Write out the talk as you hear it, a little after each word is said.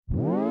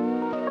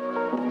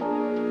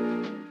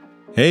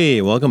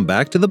Hey, welcome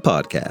back to the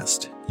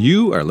podcast.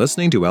 You are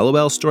listening to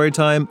LOL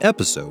Storytime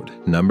episode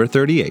number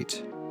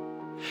 38.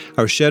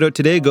 Our shout out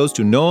today goes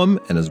to Noam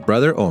and his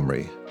brother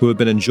Omri, who have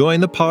been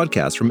enjoying the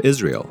podcast from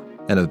Israel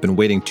and have been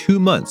waiting 2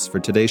 months for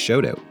today's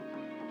shout out.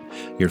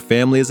 Your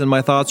family is in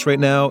my thoughts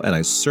right now, and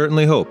I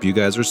certainly hope you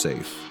guys are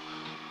safe.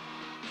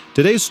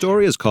 Today's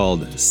story is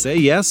called Say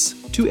Yes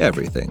to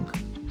Everything.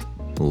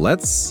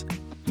 Let's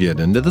get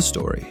into the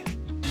story.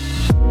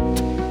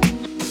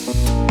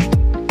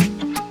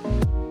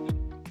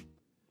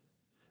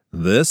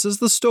 This is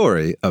the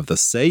story of the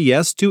Say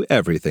Yes to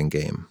Everything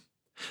game.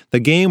 The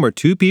game where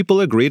two people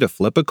agree to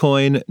flip a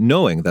coin,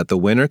 knowing that the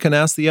winner can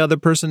ask the other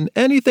person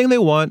anything they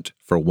want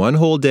for one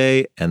whole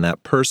day, and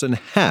that person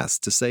has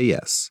to say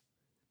yes.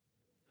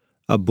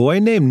 A boy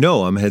named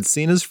Noam had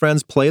seen his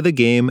friends play the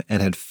game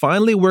and had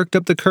finally worked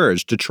up the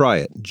courage to try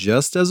it,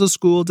 just as the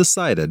school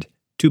decided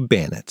to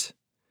ban it.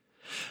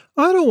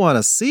 "I don't want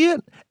to see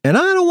it, and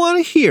I don't want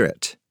to hear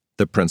it,"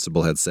 the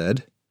principal had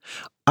said.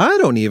 "I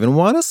don't even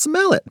want to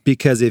smell it,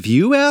 because if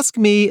you ask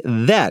me,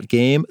 that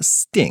game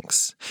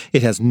stinks.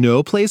 It has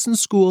no place in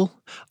school.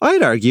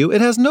 I'd argue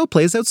it has no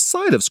place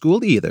outside of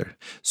school either.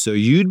 So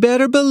you'd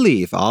better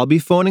believe I'll be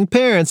phoning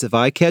parents if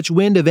I catch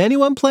wind of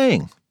anyone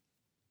playing."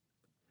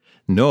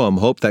 Noam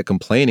hoped that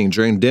complaining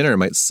during dinner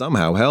might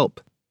somehow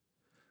help.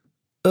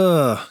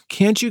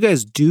 Can't you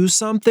guys do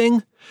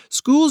something?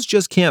 Schools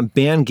just can't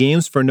ban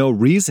games for no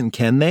reason,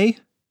 can they?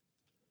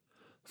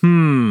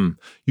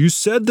 You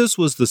said this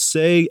was the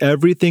Say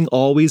Everything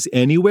Always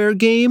Anywhere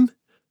game?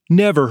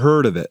 Never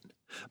heard of it.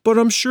 But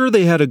I'm sure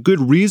they had a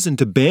good reason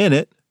to ban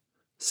it,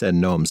 said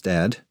Noam's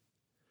dad.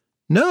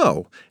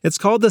 No, it's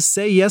called the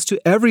Say Yes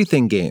to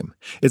Everything game.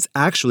 It's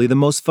actually the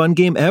most fun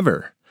game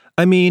ever.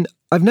 I mean,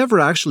 I've never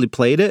actually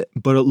played it,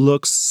 but it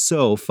looks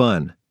so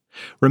fun.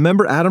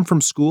 Remember Adam from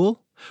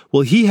school?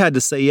 Well, he had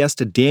to say yes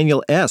to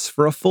Daniel S.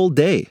 for a full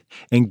day.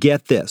 And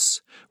get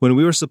this, when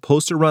we were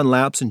supposed to run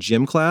laps in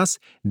gym class,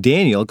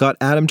 Daniel got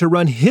Adam to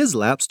run his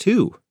laps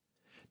too.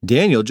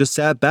 Daniel just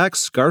sat back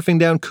scarfing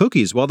down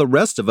cookies while the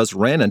rest of us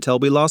ran until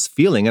we lost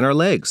feeling in our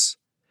legs.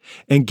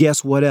 And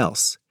guess what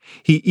else?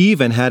 He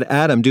even had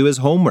Adam do his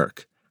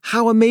homework.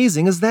 How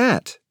amazing is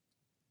that?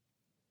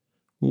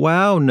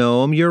 Wow,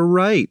 Noam, you're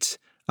right.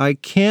 I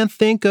can't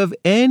think of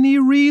any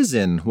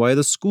reason why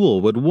the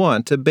school would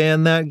want to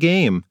ban that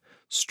game.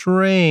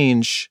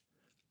 Strange,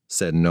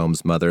 said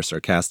Noam's mother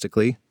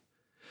sarcastically.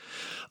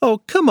 Oh,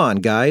 come on,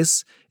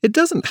 guys. It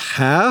doesn't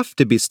have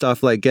to be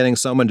stuff like getting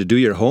someone to do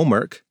your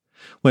homework.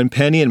 When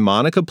Penny and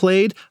Monica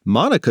played,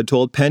 Monica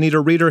told Penny to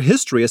read her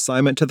history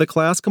assignment to the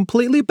class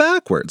completely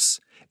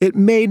backwards. It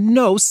made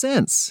no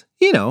sense.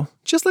 You know,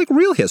 just like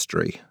real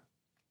history.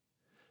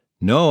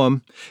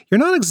 Noam, you're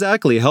not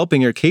exactly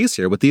helping your case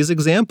here with these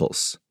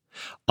examples.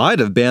 I'd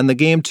have banned the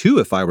game too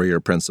if I were your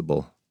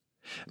principal.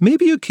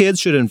 Maybe you kids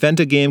should invent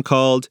a game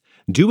called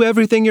Do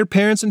Everything Your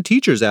Parents and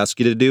Teachers Ask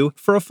You to Do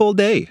for a Full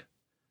Day.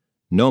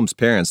 Noam's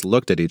parents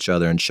looked at each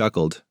other and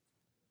chuckled.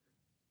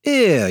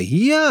 Ew,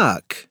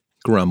 yuck,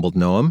 grumbled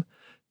Noam.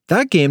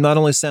 That game not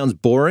only sounds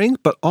boring,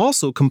 but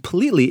also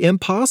completely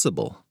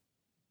impossible.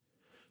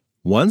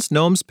 Once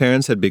Noam's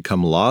parents had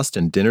become lost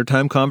in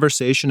dinnertime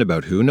conversation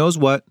about who knows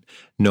what,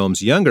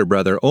 Noam's younger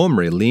brother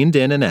Omri leaned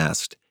in and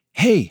asked,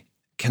 Hey,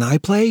 can I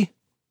play?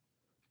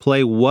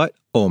 Play what,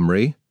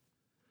 Omri?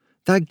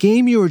 That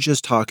game you were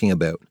just talking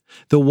about,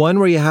 the one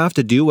where you have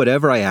to do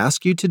whatever I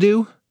ask you to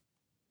do?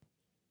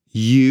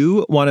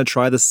 You want to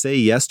try the Say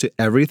Yes to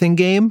Everything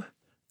game?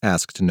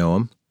 Asked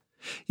Noam.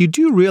 You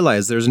do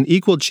realize there's an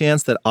equal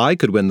chance that I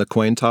could win the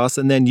coin toss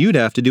and then you'd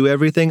have to do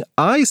everything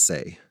I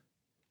say.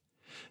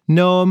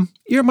 Noam,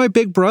 you're my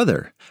big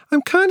brother.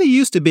 I'm kind of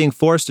used to being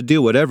forced to do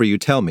whatever you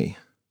tell me.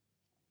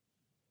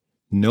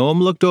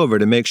 Noam looked over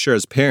to make sure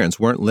his parents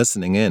weren't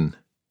listening in.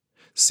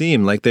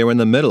 Seemed like they were in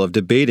the middle of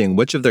debating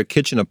which of their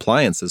kitchen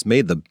appliances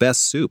made the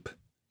best soup.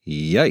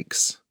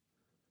 Yikes.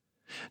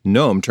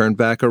 Noam turned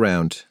back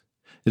around.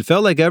 It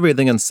felt like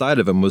everything inside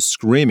of him was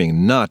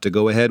screaming not to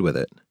go ahead with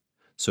it.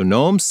 So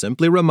Noam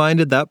simply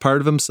reminded that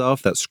part of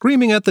himself that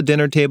screaming at the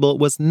dinner table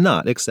was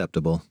not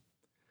acceptable.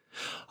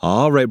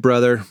 All right,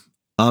 brother,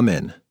 I'm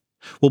in.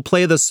 We'll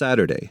play this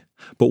Saturday,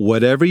 but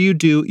whatever you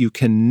do, you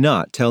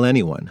cannot tell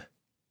anyone.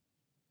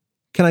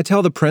 Can I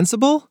tell the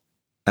principal?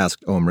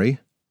 Asked Omri.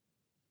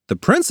 The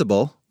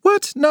principal?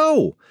 What?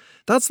 No.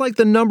 That's like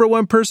the number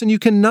one person you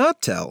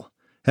cannot tell.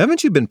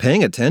 Haven't you been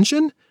paying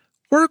attention?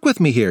 Work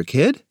with me here,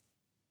 kid.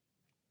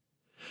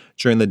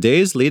 During the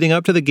days leading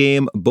up to the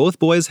game, both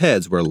boys'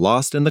 heads were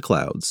lost in the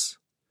clouds.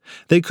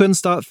 They couldn't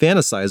stop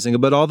fantasizing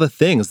about all the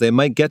things they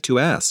might get to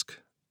ask.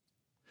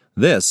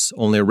 This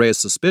only raised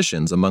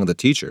suspicions among the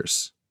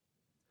teachers.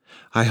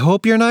 I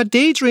hope you're not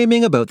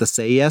daydreaming about the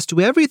Say Yes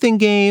to Everything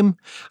game.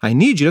 I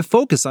need you to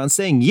focus on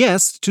saying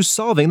yes to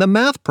solving the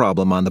math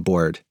problem on the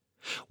board.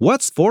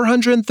 What's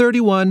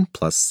 431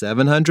 plus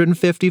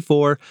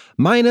 754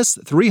 minus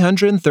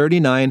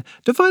 339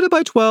 divided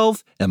by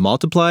 12 and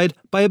multiplied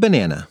by a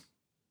banana?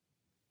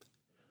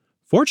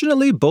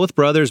 Fortunately, both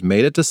brothers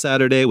made it to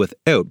Saturday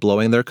without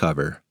blowing their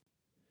cover.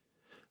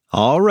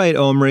 All right,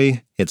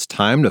 Omri, it's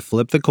time to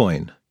flip the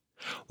coin.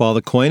 While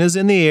the coin is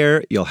in the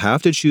air, you'll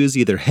have to choose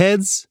either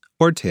heads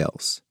or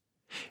tails.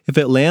 If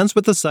it lands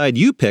with the side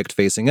you picked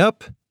facing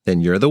up, then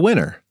you're the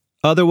winner.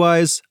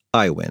 Otherwise,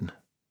 I win.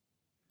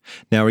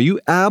 Now, are you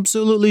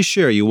absolutely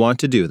sure you want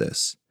to do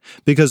this?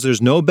 Because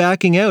there's no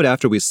backing out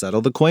after we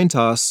settle the coin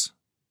toss.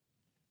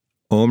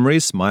 Omri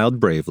smiled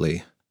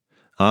bravely.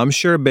 I'm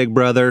sure, big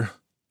brother.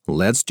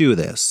 Let's do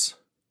this.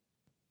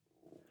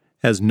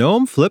 As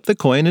Gnome flipped the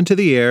coin into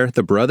the air,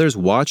 the brothers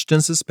watched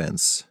in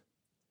suspense.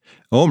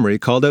 Omri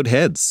called out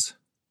heads.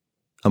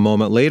 A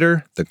moment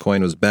later, the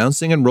coin was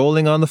bouncing and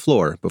rolling on the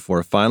floor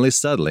before finally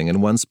settling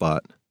in one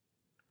spot.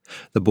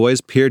 The boys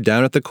peered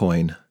down at the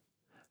coin,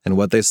 and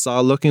what they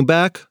saw looking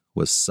back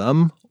was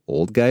some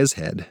old guy's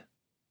head.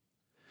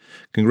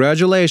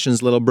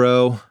 Congratulations, little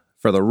bro.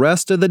 For the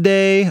rest of the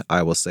day,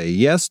 I will say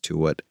yes to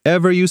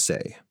whatever you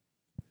say.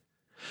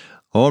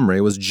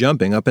 Omri was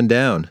jumping up and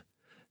down.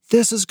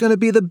 This is going to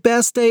be the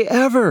best day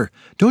ever.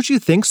 Don't you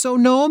think so,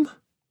 Gnome?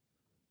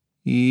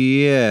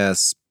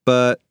 Yes,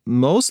 but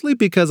mostly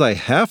because I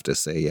have to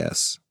say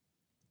yes.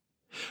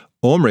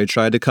 Omri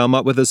tried to come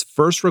up with his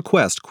first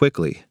request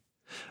quickly.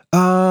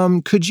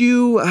 Could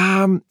you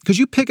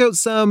pick out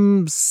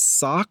some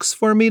socks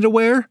for me to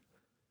wear?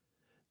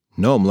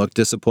 Gnome looked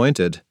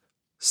disappointed.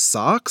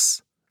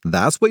 Socks?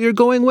 That's what you're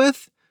going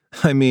with?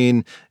 I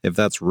mean, if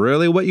that's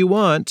really what you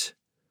want.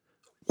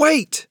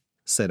 Wait,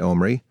 said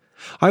Omri.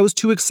 I was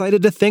too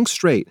excited to think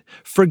straight.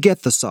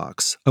 Forget the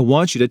socks. I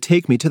want you to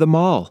take me to the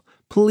mall.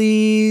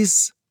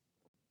 Please.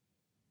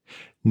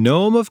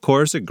 Gnome, of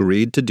course,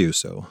 agreed to do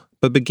so,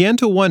 but began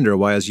to wonder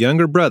why his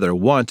younger brother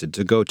wanted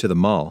to go to the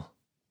mall.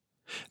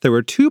 There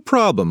were two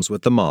problems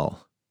with the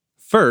mall.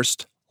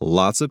 First,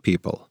 lots of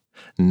people.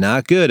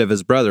 Not good if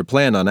his brother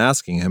planned on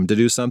asking him to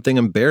do something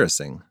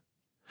embarrassing.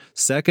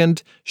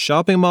 Second,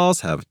 shopping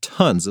malls have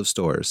tons of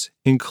stores,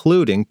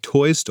 including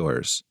toy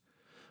stores.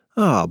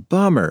 Ah,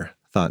 bummer,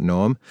 thought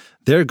Gnome.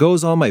 There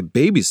goes all my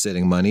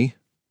babysitting money.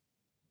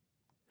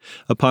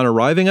 Upon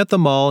arriving at the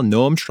mall,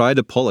 Gnome tried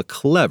to pull a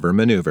clever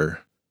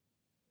maneuver.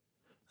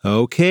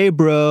 Okay,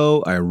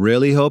 bro, I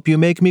really hope you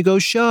make me go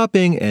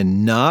shopping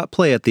and not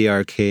play at the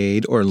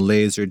arcade or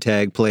laser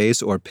tag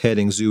place or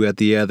petting zoo at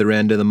the other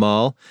end of the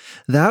mall.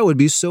 That would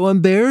be so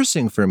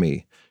embarrassing for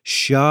me.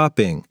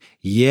 Shopping.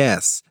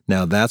 Yes,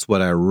 now that's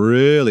what I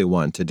really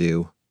want to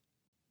do.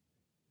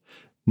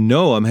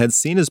 Gnome had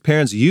seen his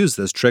parents use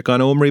this trick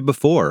on Omri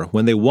before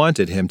when they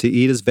wanted him to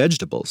eat his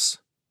vegetables.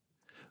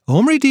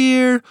 Omri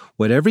dear,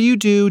 whatever you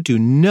do, do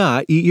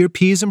not eat your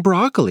peas and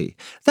broccoli.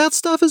 That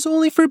stuff is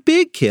only for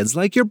big kids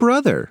like your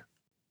brother.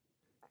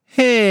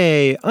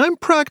 Hey, I'm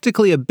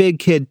practically a big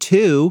kid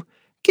too.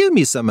 Give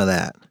me some of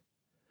that.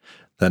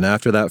 Then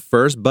after that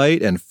first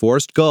bite and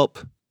forced gulp,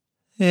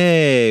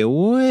 hey,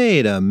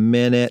 wait a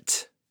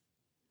minute.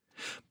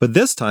 But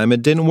this time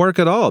it didn't work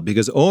at all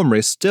because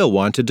Omri still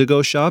wanted to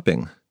go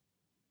shopping.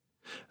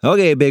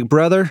 Okay, big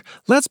brother,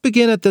 let's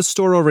begin at this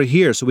store over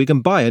here so we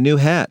can buy a new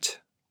hat.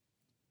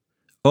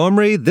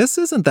 Omri, this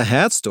isn't the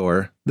hat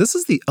store. This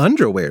is the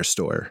underwear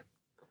store.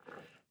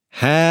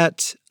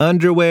 Hat,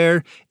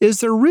 underwear, is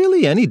there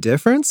really any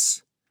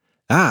difference?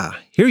 Ah,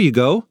 here you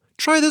go.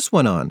 Try this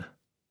one on.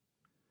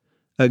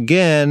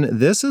 Again,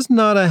 this is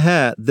not a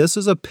hat. This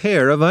is a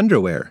pair of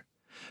underwear.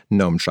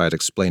 Gnome tried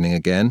explaining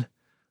again.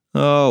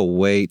 Oh,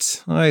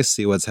 wait. I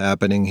see what's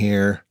happening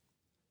here.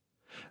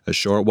 A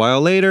short while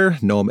later,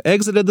 Gnome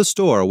exited the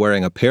store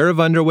wearing a pair of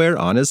underwear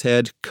on his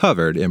head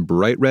covered in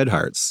bright red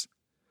hearts.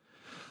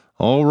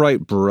 All right,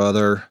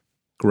 brother,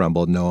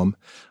 grumbled Gnome.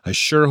 I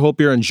sure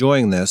hope you're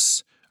enjoying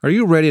this. Are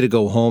you ready to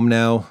go home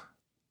now?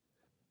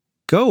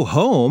 Go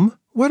home?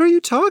 What are you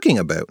talking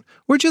about?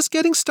 We're just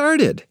getting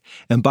started.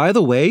 And by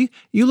the way,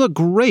 you look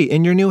great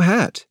in your new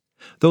hat.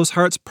 Those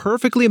hearts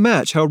perfectly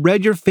match how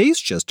red your face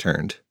just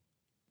turned.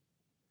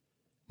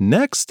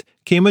 Next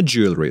came a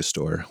jewelry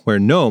store where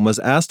Gnome was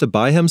asked to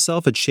buy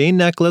himself a chain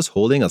necklace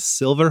holding a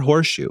silver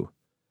horseshoe.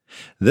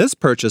 This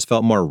purchase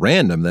felt more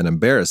random than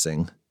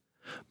embarrassing.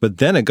 But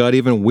then it got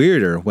even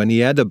weirder when he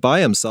had to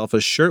buy himself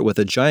a shirt with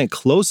a giant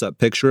close-up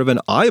picture of an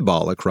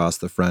eyeball across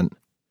the front.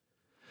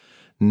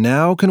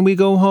 Now can we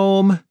go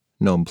home?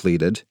 Gnome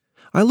pleaded.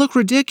 I look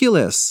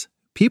ridiculous.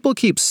 People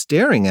keep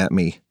staring at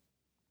me.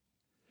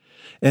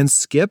 And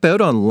skip out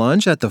on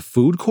lunch at the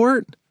food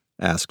court?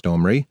 Asked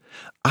Omri.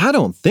 I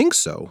don't think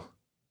so.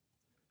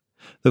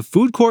 The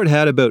food court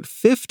had about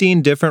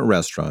 15 different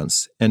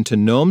restaurants, and to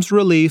Gnome's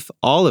relief,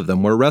 all of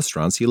them were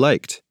restaurants he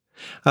liked.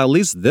 At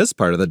least this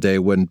part of the day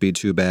wouldn't be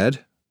too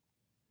bad.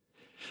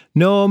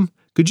 Gnome,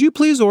 could you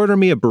please order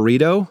me a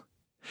burrito?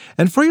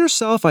 And for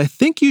yourself, I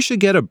think you should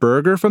get a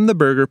burger from the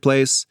burger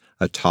place,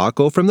 a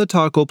taco from the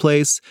taco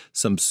place,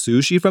 some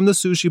sushi from the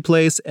sushi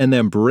place, and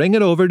then bring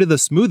it over to the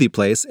smoothie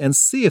place and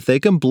see if they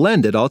can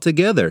blend it all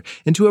together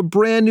into a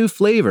brand new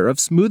flavor of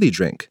smoothie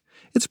drink.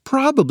 It's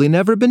probably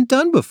never been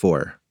done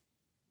before.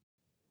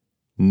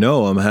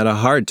 Gnome had a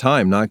hard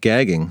time not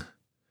gagging.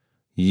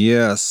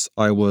 Yes,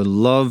 I would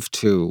love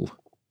to,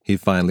 he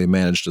finally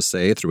managed to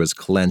say through his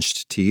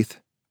clenched teeth.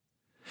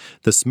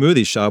 The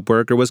smoothie shop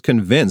worker was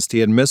convinced he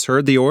had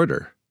misheard the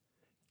order.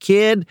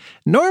 Kid,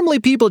 normally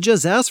people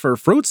just ask for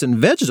fruits and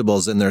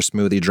vegetables in their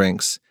smoothie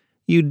drinks.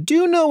 You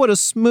do know what a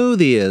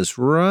smoothie is,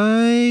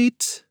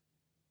 right?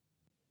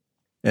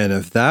 And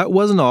if that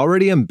wasn't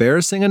already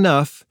embarrassing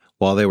enough,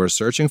 while they were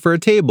searching for a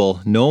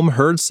table, Gnome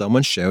heard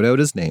someone shout out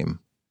his name.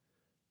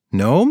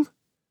 Gnome?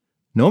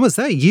 Gnome, is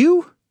that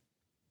you?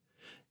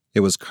 It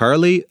was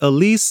Carly,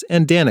 Elise,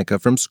 and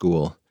Danica from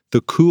school,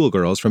 the cool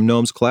girls from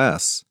Gnome's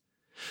class.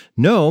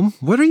 Gnome,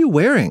 what are you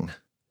wearing?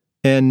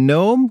 And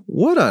Gnome,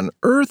 what on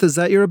earth is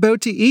that you're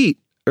about to eat?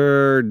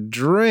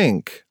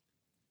 Drink?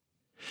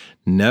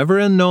 Never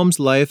in Gnome's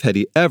life had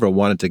he ever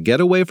wanted to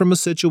get away from a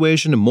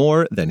situation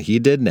more than he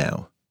did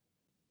now.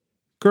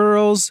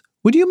 Girls,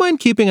 would you mind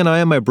keeping an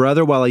eye on my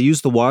brother while I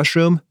use the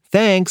washroom?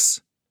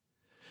 Thanks.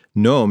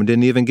 Gnome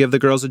didn't even give the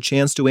girls a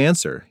chance to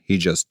answer. He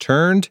just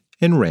turned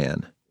and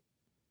ran.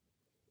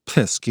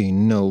 Pesky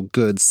no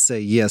good say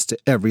yes to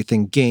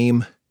everything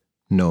game,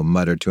 Gnome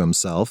muttered to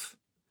himself.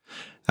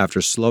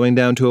 After slowing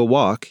down to a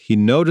walk, he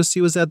noticed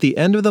he was at the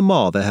end of the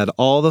mall that had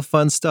all the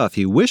fun stuff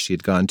he wished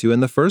he'd gone to in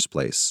the first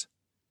place.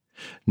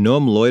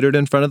 Gnome loitered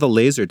in front of the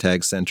laser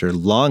tag center,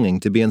 longing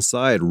to be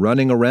inside,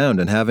 running around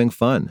and having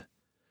fun.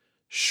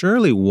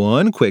 Surely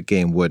one quick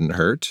game wouldn't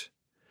hurt.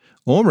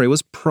 Omri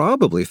was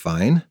probably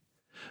fine.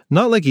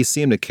 Not like he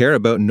seemed to care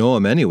about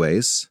Gnome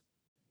anyways.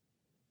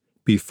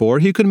 Before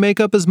he could make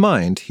up his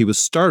mind, he was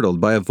startled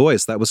by a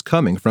voice that was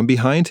coming from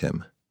behind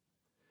him.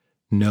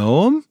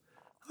 Gnome?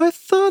 I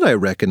thought I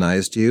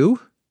recognized you.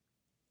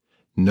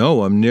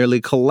 Gnome nearly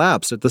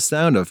collapsed at the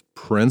sound of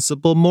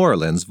Principal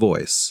Moreland's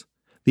voice,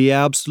 the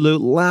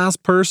absolute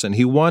last person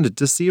he wanted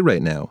to see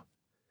right now.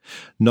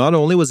 Not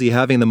only was he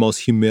having the most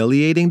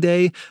humiliating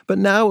day, but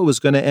now it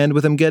was going to end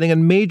with him getting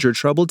in major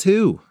trouble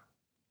too.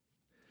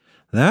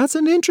 That's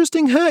an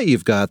interesting hat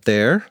you've got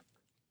there,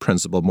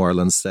 Principal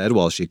Moreland said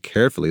while she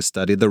carefully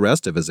studied the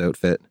rest of his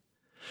outfit.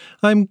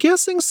 I'm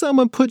guessing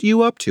someone put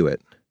you up to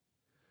it.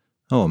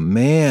 Oh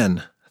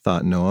man,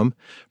 thought Gnome.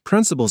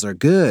 Principals are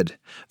good.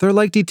 They're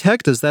like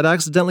detectives that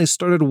accidentally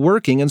started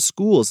working in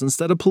schools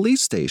instead of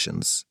police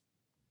stations.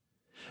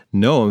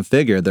 Gnome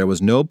figured there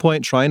was no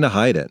point trying to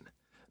hide it.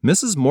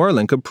 Mrs.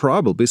 Moreland could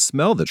probably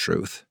smell the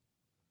truth.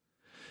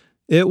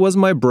 It was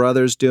my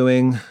brother's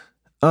doing.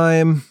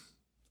 I'm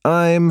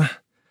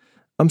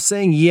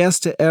saying yes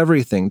to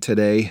everything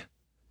today.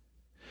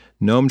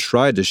 Gnome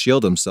tried to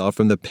shield himself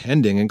from the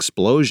pending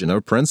explosion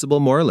of Principal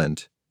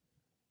Moreland.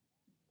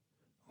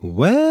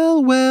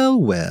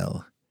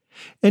 Well.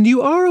 And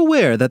you are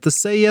aware that the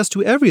Say Yes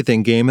to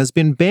Everything game has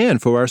been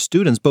banned for our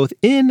students both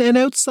in and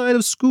outside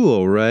of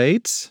school,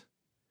 right?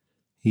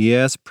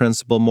 Yes,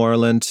 Principal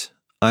Moreland,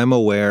 I'm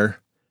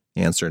aware,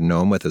 answered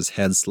Gnome with his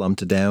head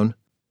slumped down.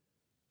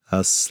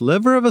 A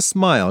sliver of a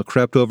smile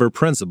crept over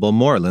Principal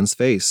Moreland's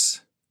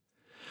face.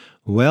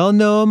 Well,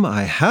 Gnome,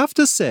 I have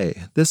to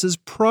say, this is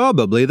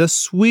probably the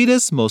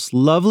sweetest, most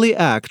lovely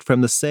act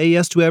from the Say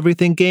Yes to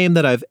Everything game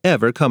that I've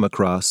ever come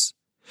across.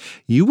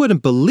 You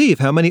wouldn't believe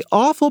how many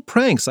awful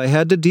pranks I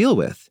had to deal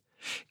with.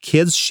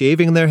 Kids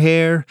shaving their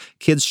hair,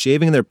 kids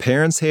shaving their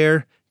parents'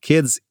 hair,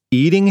 kids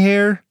eating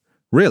hair.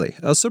 Really,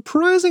 a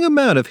surprising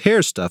amount of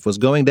hair stuff was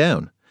going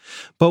down.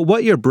 But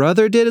what your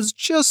brother did is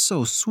just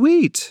so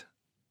sweet.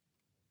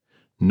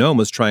 Gnome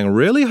was trying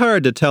really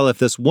hard to tell if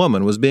this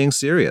woman was being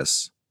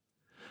serious.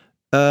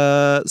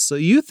 So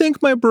you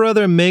think my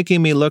brother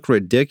making me look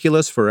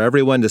ridiculous for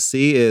everyone to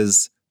see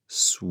is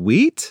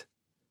sweet?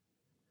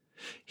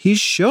 He's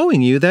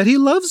showing you that he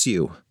loves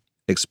you,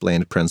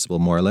 explained Principal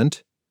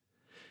Moreland.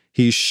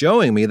 He's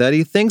showing me that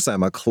he thinks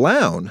I'm a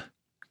clown,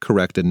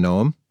 corrected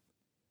Gnome.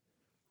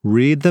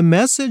 Read the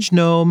message,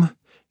 Gnome.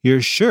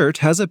 Your shirt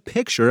has a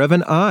picture of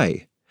an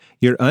eye.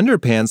 Your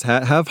underpants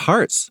have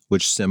hearts,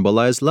 which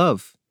symbolize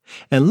love.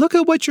 And look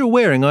at what you're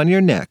wearing on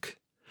your neck.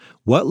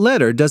 What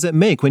letter does it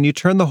make when you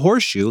turn the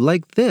horseshoe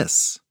like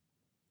this?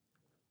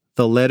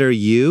 The letter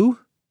U?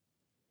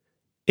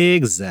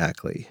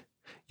 Exactly.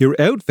 Your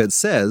outfit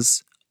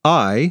says,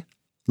 I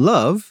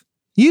love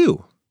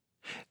you.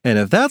 And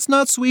if that's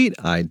not sweet,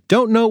 I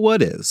don't know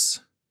what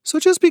is. So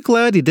just be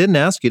glad he didn't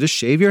ask you to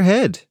shave your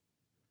head.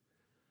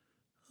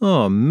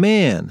 Oh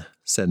man,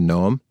 said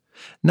Gnome.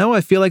 Now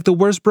I feel like the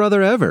worst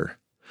brother ever.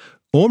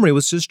 Omri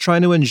was just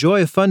trying to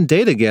enjoy a fun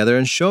day together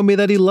and show me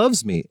that he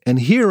loves me, and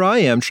here I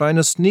am trying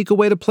to sneak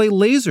away to play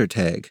laser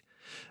tag.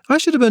 I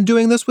should have been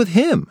doing this with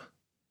him.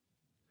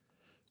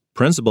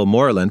 Principal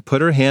Moreland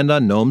put her hand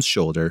on Gnome's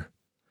shoulder.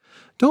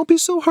 Don't be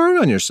so hard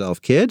on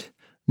yourself, kid.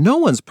 No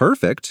one's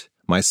perfect,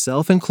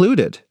 myself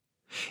included.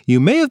 You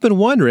may have been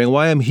wondering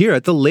why I'm here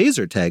at the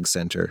laser tag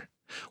center.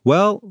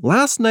 Well,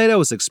 last night I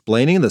was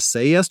explaining the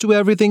Say Yes to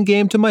Everything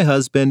game to my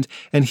husband,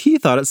 and he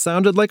thought it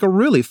sounded like a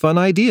really fun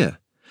idea.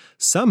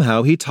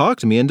 Somehow he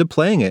talked me into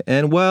playing it,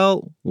 and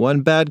well,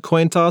 one bad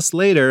coin toss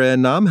later,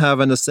 and I'm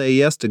having to say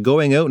yes to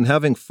going out and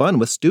having fun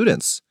with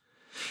students.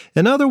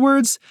 In other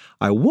words,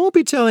 I won't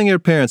be telling your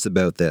parents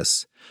about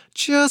this.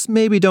 Just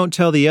maybe don't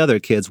tell the other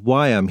kids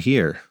why I'm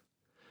here.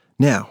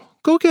 Now,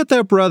 go get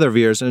that brother of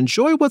yours and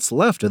enjoy what's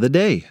left of the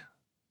day.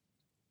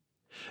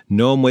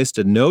 Noam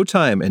wasted no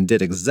time and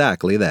did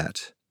exactly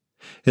that.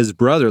 His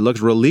brother looked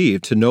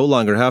relieved to no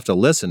longer have to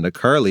listen to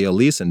Carly,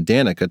 Elise, and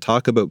Danica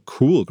talk about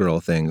cool girl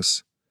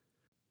things.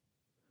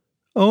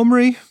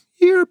 Omri,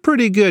 you're a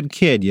pretty good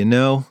kid, you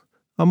know.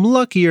 I'm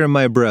luckier than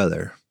my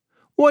brother.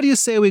 What do you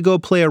say we go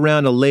play a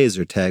round of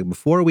laser tag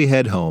before we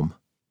head home?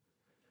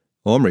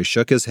 Omri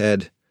shook his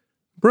head.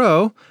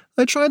 Bro,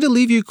 I tried to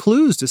leave you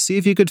clues to see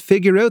if you could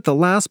figure out the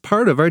last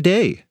part of our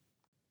day.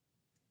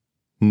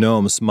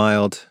 Noam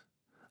smiled.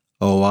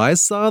 Oh, I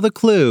saw the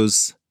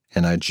clues,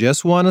 and I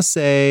just want to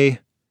say...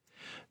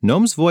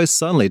 Noam's voice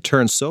suddenly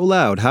turned so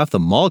loud half the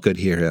mall could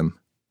hear him.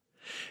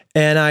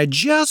 And I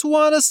just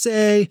want to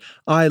say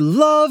I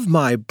love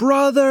my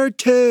brother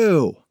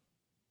too.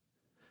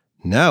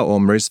 Now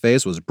Omri's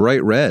face was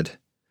bright red.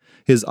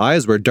 His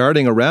eyes were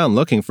darting around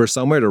looking for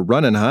somewhere to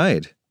run and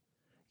hide.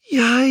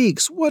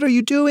 Yikes, what are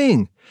you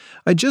doing?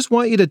 I just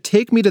want you to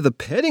take me to the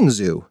petting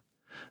zoo.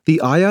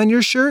 The eye on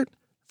your shirt?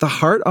 The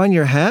heart on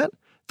your hat?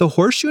 The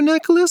horseshoe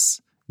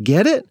necklace?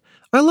 Get it?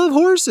 I love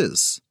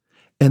horses.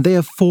 And they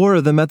have 4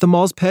 of them at the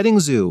mall's petting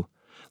zoo.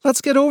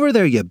 Let's get over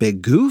there, you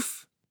big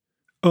goof.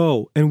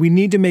 Oh, and we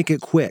need to make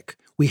it quick.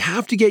 We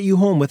have to get you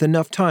home with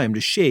enough time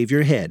to shave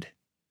your head.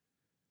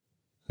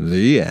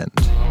 The end.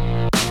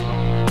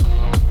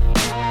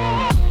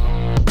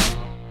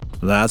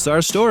 That's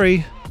our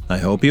story. I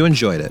hope you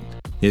enjoyed it.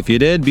 If you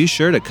did, be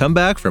sure to come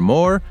back for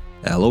more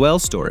LOL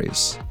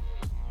stories.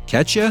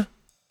 Catch ya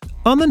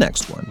on the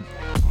next one.